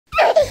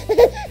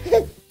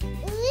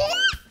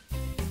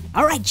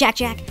Alright,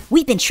 Jack,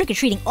 we've been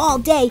trick-or-treating all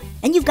day,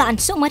 and you've gotten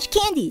so much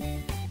candy.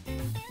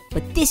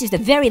 But this is the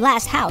very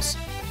last house.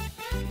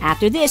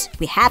 After this,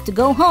 we have to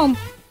go home.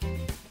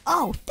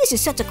 Oh, this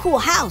is such a cool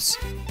house.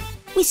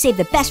 We saved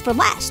the best for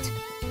last.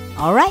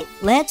 Alright,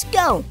 let's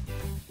go.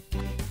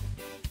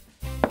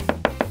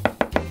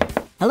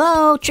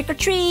 Hello,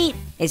 trick-or-treat.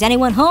 Is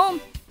anyone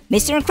home?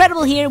 Mr.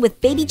 Incredible here with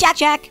baby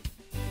Jack.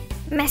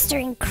 Mr.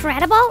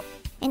 Incredible?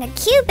 And a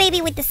cute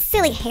baby with the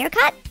silly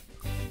haircut?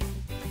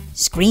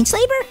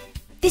 Screenslaver?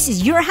 This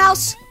is your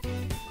house?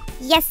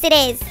 Yes, it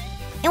is.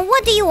 And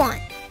what do you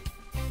want?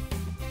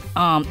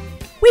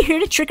 We're here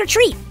to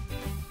trick-or-treat.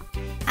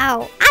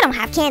 Oh, I don't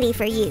have candy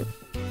for you.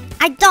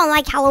 I don't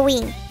like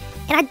Halloween.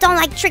 And I don't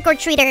like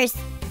trick-or-treaters.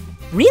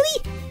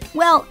 Really?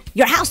 Well,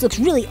 your house looks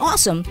really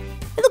awesome.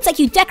 It looks like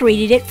you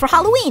decorated it for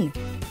Halloween.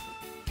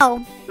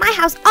 Oh, my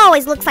house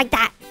always looks like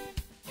that.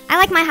 I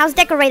like my house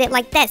decorated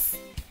like this.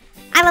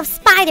 I love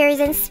spiders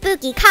and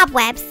spooky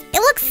cobwebs. It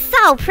looks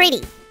so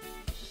pretty.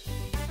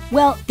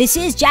 Well, this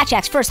is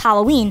Jack's first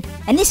Halloween,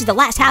 and this is the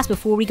last house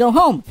before we go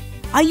home.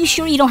 Are you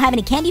sure you don't have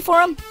any candy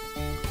for him?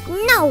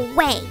 No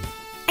way.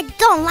 I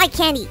don't like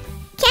candy.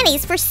 Candy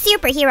is for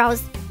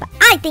superheroes, but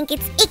I think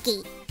it's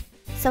icky.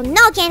 So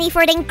no candy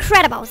for the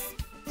Incredibles.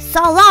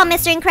 So long,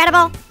 Mr.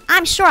 Incredible.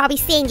 I'm sure I'll be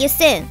seeing you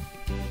soon.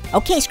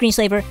 Okay,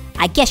 Screenslaver,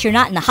 I guess you're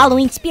not in the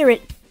Halloween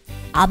spirit.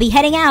 I'll be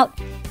heading out.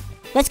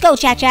 Let's go,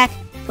 Jack.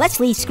 Let's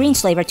leave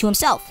Screenslaver to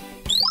himself.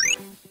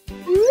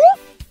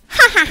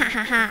 Ha ha ha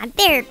ha ha,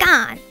 they're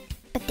gone.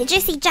 But did you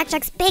see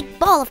Jack's big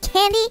bowl of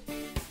candy?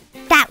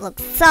 That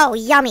looked so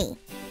yummy.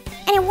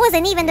 And it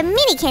wasn't even the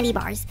mini candy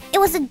bars. It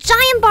was the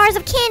giant bars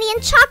of candy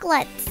and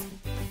chocolates.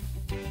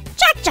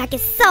 Jack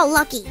is so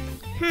lucky.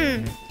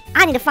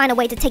 I need to find a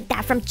way to take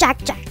that from Jack.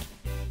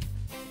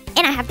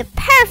 And I have the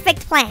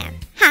perfect plan.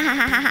 Ha ha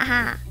ha ha ha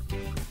ha.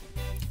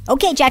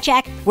 Okay,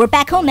 Jack, we're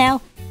back home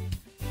now.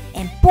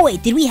 And boy,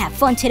 did we have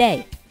fun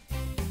today.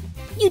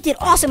 You did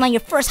awesome on your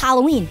first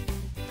Halloween.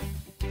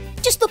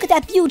 Just look at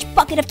that huge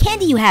bucket of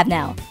candy you have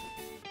now.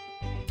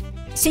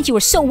 Since you were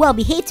so well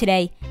behaved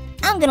today,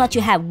 I'm gonna let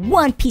you have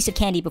one piece of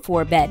candy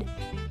before bed.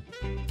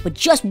 But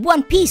just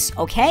one piece,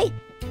 okay?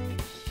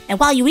 And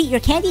while you eat your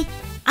candy,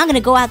 I'm gonna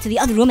go out to the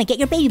other room and get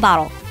your baby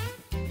bottle.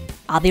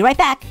 I'll be right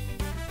back.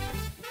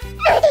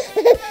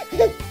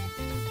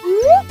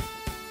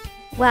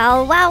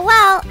 Well,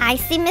 I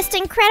see Mr.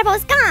 Incredible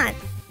is gone.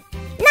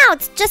 Now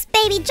it's just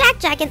baby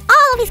Jack and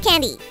all of his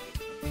candy.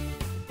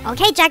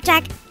 Okay, Jack,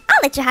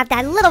 I'll let you have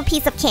that little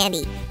piece of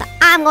candy, but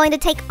I'm going to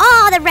take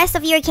all the rest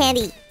of your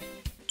candy.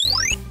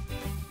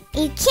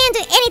 You can't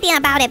do anything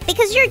about it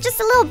because you're just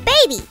a little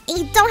baby and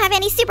you don't have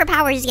any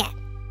superpowers yet.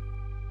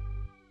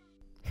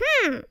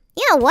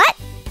 You know what?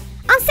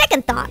 On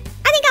second thought,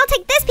 I think I'll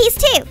take this piece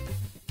too.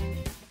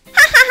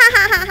 Ha ha ha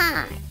ha ha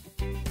ha.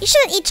 You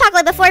shouldn't eat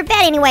chocolate before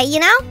bed anyway, you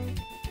know?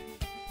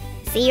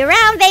 See you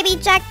around, baby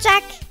Jack.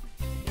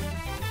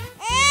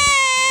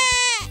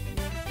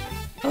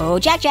 Oh,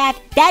 Jack,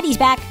 Daddy's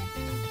back.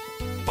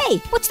 Hey,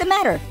 what's the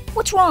matter?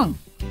 What's wrong?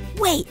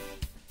 Wait,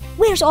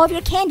 where's all of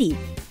your candy?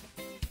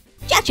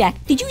 Jack,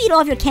 did you eat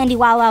all of your candy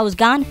while I was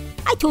gone?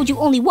 I told you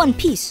only one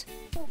piece.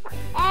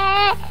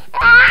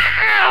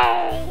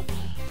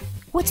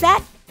 What's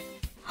that?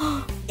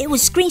 It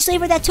was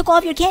Screenslaver that took all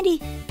of your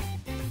candy?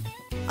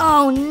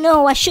 Oh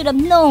no, I should have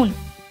known.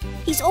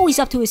 He's always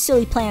up to his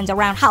silly plans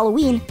around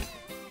Halloween.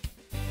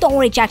 Don't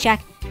worry,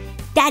 Jack.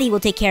 Daddy will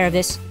take care of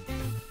this.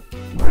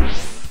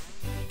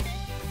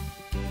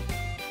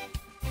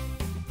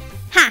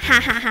 Ha ha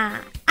ha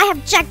ha. I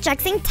have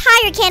Jack's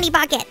entire candy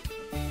bucket.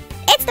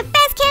 It's the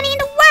best candy in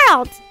the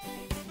world.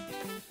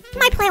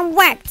 My plan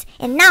worked,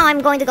 and now I'm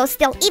going to go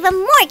steal even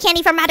more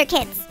candy from other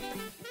kids.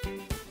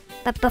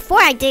 But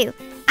before I do,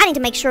 I need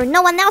to make sure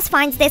no one else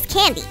finds this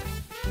candy.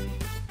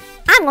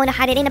 I'm going to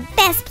hide it in the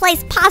best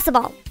place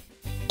possible.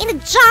 In a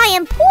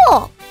giant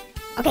pool.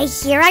 Okay,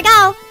 here I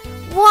go.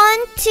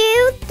 1,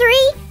 2,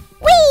 3,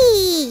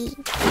 whee!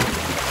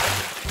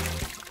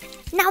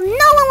 Now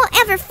no one will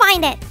ever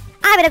find it.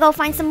 I better go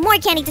find some more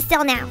candy to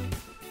steal now.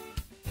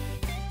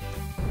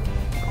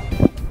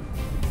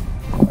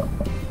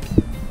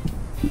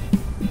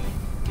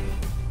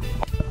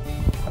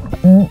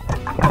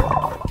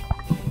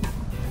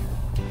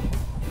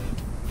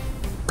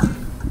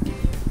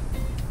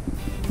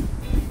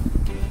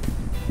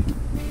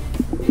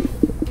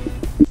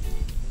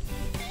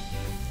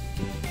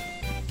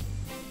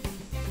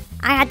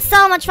 I had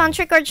so much fun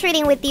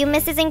trick-or-treating with you,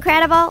 Mrs.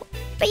 Incredible.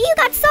 But you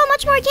got so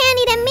much more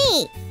candy than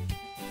me.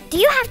 Do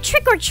you have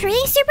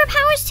trick-or-treating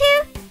superpowers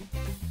too?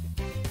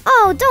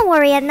 Oh, don't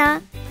worry,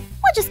 Edna.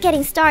 We're just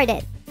getting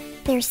started.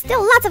 There's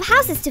still lots of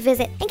houses to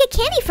visit and get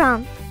candy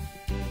from.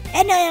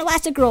 Edna and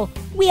Elastigirl,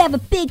 we have a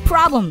big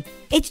problem.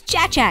 It's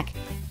Jack.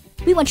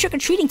 We went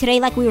trick-or-treating today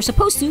like we were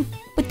supposed to,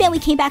 but then we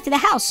came back to the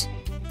house.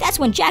 That's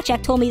when Jack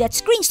told me that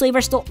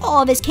Screenslaver stole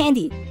all of his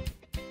candy.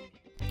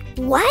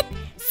 What?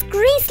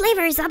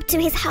 Screenslaver is up to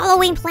his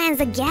Halloween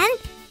plans again?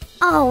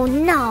 Oh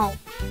no.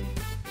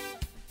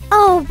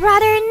 Oh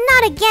brother,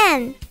 not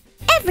again.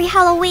 Every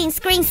Halloween,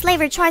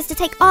 Screenslaver tries to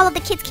take all of the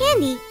kids'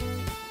 candy.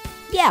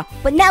 Yeah,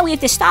 but now we have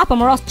to stop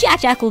him or else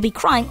Jack will be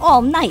crying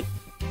all night.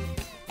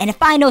 And if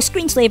I know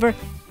Screenslaver,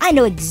 I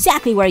know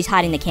exactly where he's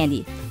hiding the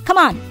candy. Come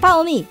on,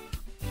 follow me.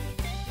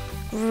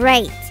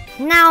 Great.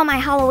 Now my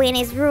Halloween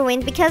is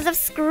ruined because of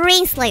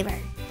Screenslaver.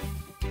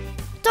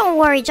 Don't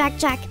worry, Jack.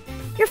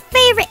 Your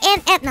favorite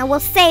Aunt Edna will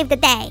save the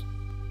day.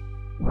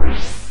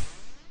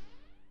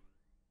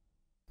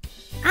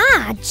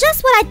 Ah,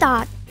 just what I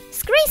thought.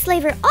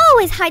 Screenslaver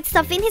always hides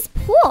stuff in his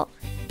pool.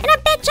 And I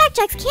bet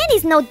Jack's candy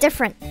is no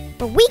different.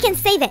 But we can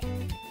save it.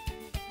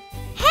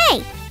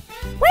 Hey,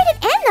 where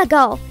did Edna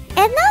go?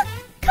 Edna,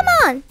 come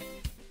on.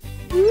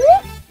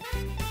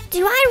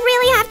 Do I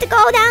really have to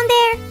go down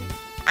there?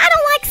 I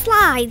don't like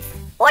slides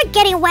or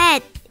getting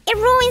wet. It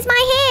ruins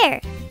my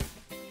hair.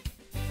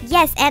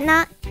 Yes,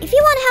 Edna, if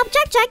you want to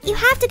help Jack, you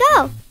have to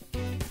go.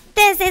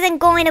 This isn't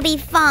going to be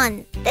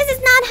fun. This is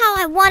not how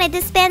I wanted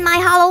to spend my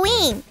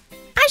Halloween.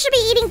 I should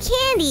be eating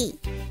candy,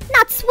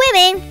 not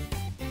swimming.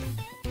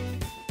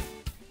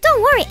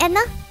 Don't worry,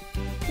 Edna.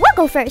 We'll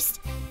go first.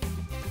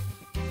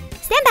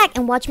 Stand back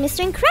and watch Mr.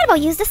 Incredible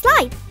use the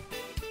slide.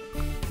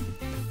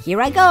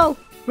 Here I go.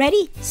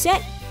 Ready,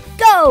 set,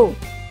 go!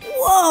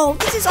 Whoa,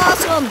 this is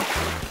awesome!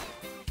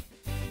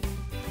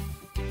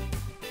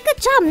 Good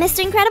job,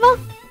 Mr. Incredible.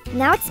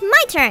 Now it's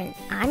my turn.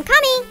 I'm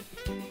coming.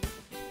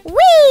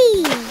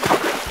 Whee!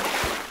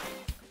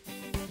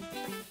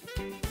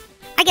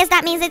 I guess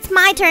that means it's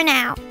my turn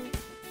now.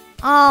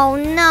 Oh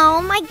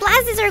no, my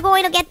glasses are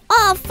going to get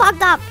all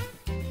fogged up.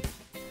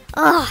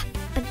 Ugh,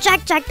 but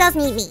Jack does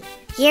need me.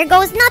 Here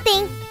goes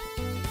nothing.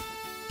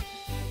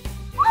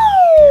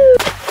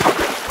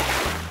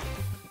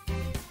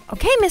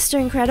 Okay, Mr.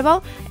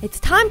 Incredible, it's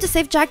time to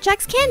save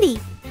Jack's candy.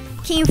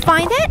 Can you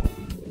find it?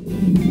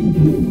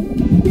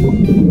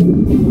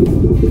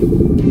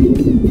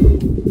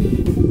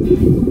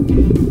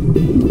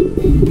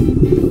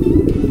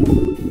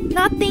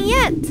 Nothing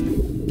yet.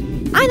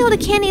 I know the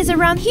candy is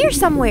around here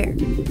somewhere,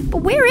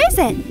 but where is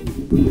it?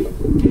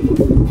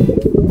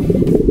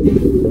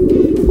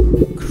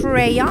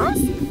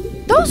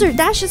 Crayons? Those are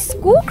Dash's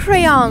school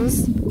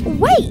crayons.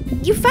 Wait,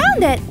 you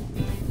found it.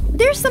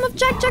 There's some of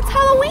Jack's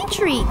Halloween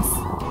treats.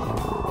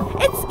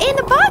 It's in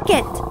the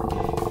bucket.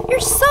 You're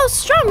so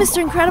strong,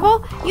 Mr.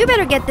 Incredible. You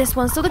better get this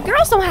one so the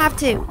girls don't have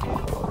to.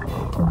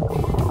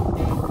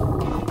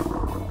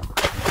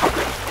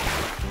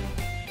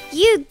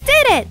 You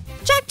did it!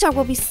 Jack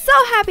will be so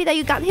happy that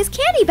you got his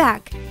candy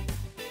back.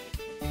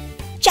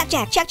 Jack,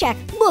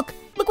 look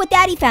what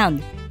Daddy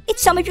found.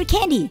 It's some of your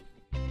candy.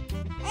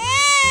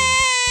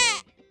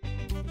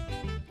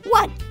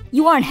 What?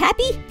 You aren't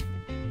happy?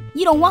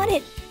 You don't want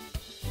it?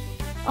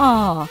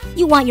 Oh,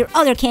 you want your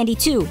other candy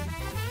too.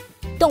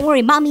 Don't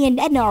worry, Mommy and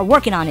Edna are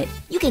working on it.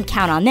 You can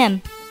count on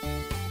them.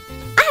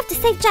 I have to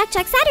save Jack's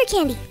other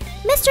candy.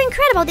 Mr.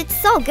 Incredible did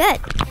so good.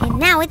 And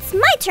now it's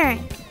my turn.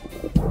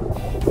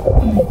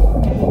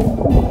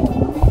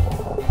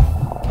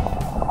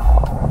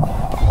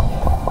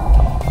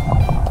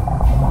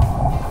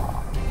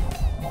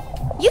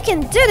 You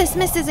can do this,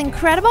 Mrs.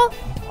 Incredible.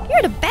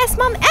 You're the best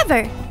mom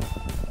ever.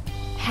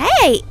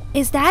 Hey,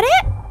 is that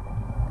it?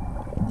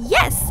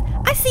 Yes,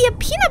 I see a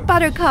peanut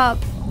butter cup.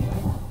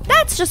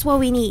 That's just what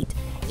we need.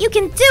 You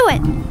can do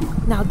it.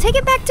 Now take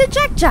it back to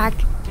Jack.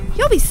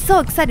 He'll be so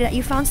excited that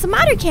you found some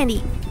other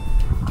candy.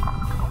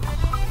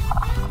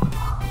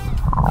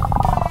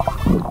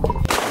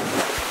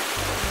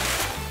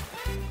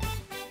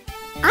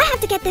 I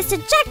have to get this to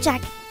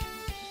Jack.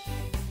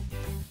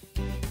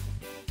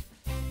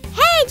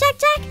 Hey,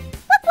 Jack,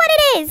 look what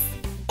it is.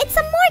 It's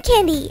some more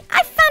candy.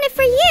 I found it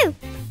for you.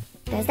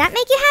 Does that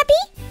make you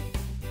happy?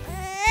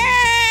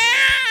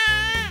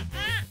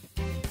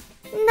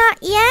 Not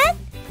yet?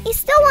 You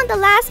still want the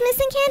last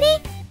missing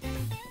candy?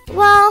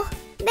 Well,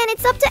 then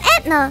it's up to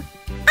Edna.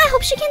 I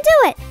hope she can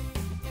do it.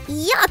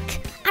 Yuck!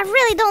 I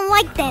really don't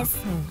like this.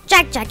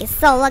 Jack is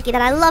so lucky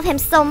that I love him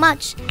so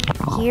much.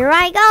 Here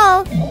I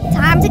go.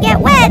 Time to get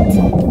wet.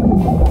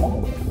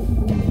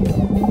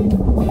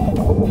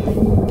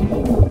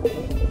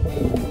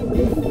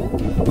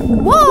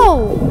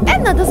 Whoa!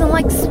 Edna doesn't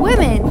like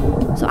swimming,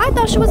 so I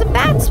thought she was a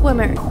bad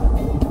swimmer.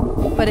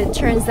 But it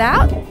turns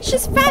out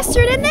she's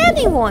faster than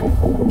anyone.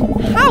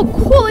 How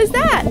cool is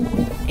that?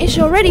 And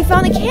she already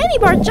found a candy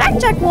bar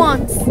Jack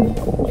wants.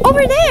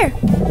 Over there.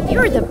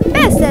 You're the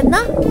best,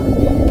 Edna.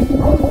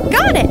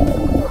 Got it.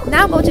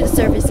 Now go to the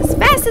surface as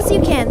fast as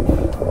you can.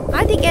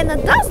 I think Edna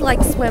does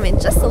like swimming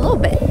just a little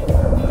bit.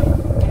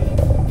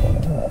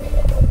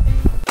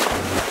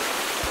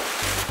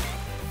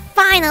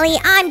 Finally,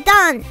 I'm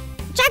done.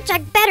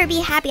 Jack better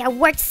be happy I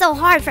worked so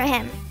hard for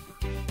him.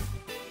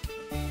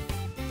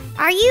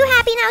 Are you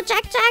happy now,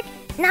 Jack?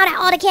 Now that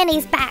all the candy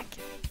is back.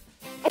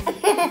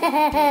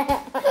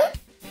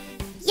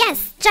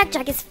 Yes,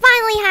 Jack is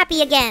finally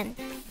happy again.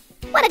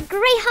 What a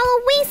great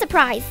Halloween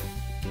surprise.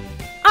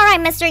 Alright,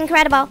 Mr.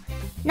 Incredible.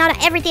 Now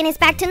that everything is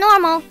back to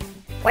normal,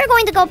 we're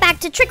going to go back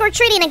to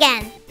trick-or-treating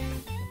again.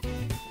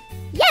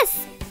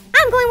 Yes,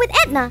 I'm going with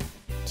Edna.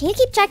 Can you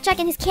keep Jack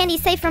and his candy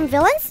safe from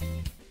villains?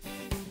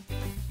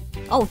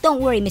 Oh,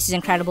 don't worry, Mrs.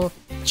 Incredible.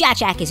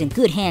 Jack is in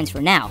good hands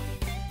for now.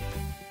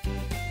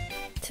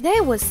 Today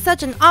was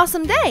such an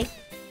awesome day.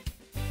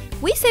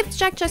 We saved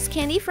Jack's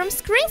candy from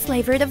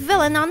Screenslaver, the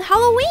villain, on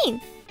Halloween.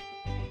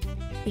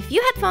 If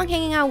you had fun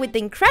hanging out with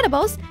the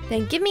Incredibles,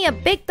 then give me a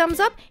big thumbs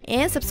up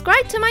and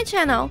subscribe to my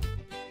channel.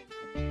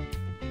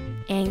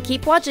 And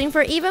keep watching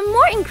for even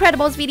more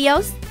Incredibles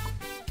videos.